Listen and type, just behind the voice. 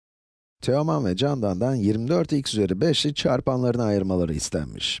Teoman ve Candan'dan 24x üzeri 5'i çarpanlarına ayırmaları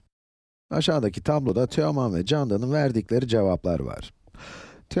istenmiş. Aşağıdaki tabloda Teoman ve Candan'ın verdikleri cevaplar var.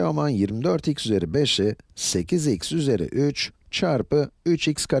 Teoman 24x üzeri 5'i 8x üzeri 3 çarpı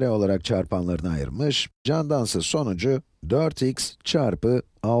 3x kare olarak çarpanlarına ayırmış. Candan ise sonucu 4x çarpı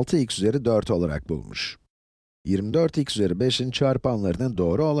 6x üzeri 4 olarak bulmuş. 24x üzeri 5'in çarpanlarını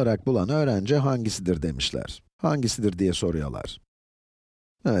doğru olarak bulan öğrenci hangisidir demişler. Hangisidir diye soruyorlar.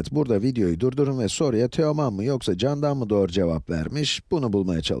 Evet, burada videoyu durdurun ve soruya Teoman mı yoksa Candan mı doğru cevap vermiş, bunu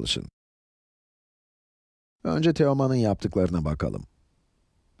bulmaya çalışın. Önce Teoman'ın yaptıklarına bakalım.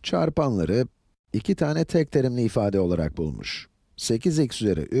 Çarpanları iki tane tek terimli ifade olarak bulmuş. 8x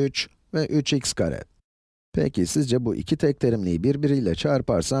üzeri 3 ve 3x kare. Peki sizce bu iki tek terimliyi birbiriyle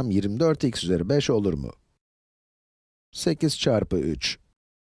çarparsam 24x üzeri 5 olur mu? 8 çarpı 3,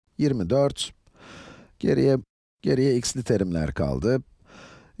 24. Geriye x'li terimler kaldı.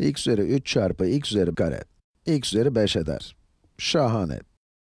 X üzeri 3 çarpı x üzeri kare, x üzeri 5 eder. Şahane.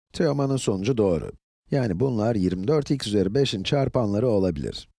 Teoman'ın sonucu doğru. Yani bunlar 24x üzeri 5'in çarpanları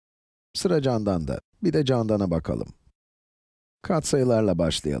olabilir. Sıra Candan'da. Bir de Candan'a bakalım. Katsayılarla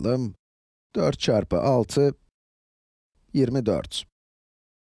başlayalım. 4 çarpı 6, 24.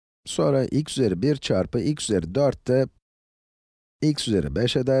 Sonra x üzeri 1 çarpı x üzeri 4 de x üzeri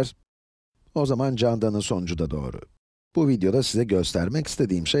 5 eder. O zaman Candan'ın sonucu da doğru. Bu videoda size göstermek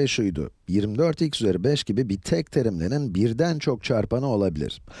istediğim şey şuydu. 24x üzeri 5 gibi bir tek terimlinin birden çok çarpanı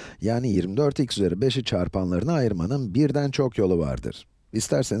olabilir. Yani 24x üzeri 5'i çarpanlarına ayırmanın birden çok yolu vardır.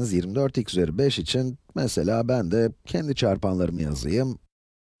 İsterseniz 24x üzeri 5 için, mesela ben de kendi çarpanlarımı yazayım.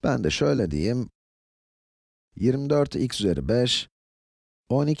 Ben de şöyle diyeyim. 24x üzeri 5,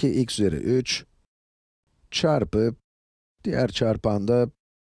 12x üzeri 3 çarpı, diğer çarpanda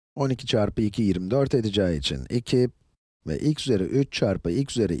 12 çarpı 2 24 edeceği için 2 ve x üzeri 3 çarpı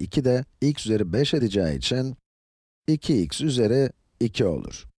x üzeri 2 de x üzeri 5 edeceği için 2x üzeri 2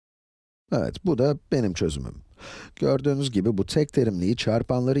 olur. Evet, bu da benim çözümüm. Gördüğünüz gibi bu tek terimliyi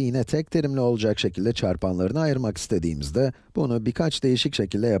çarpanları yine tek terimli olacak şekilde çarpanlarına ayırmak istediğimizde bunu birkaç değişik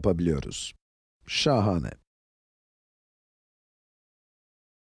şekilde yapabiliyoruz. Şahane.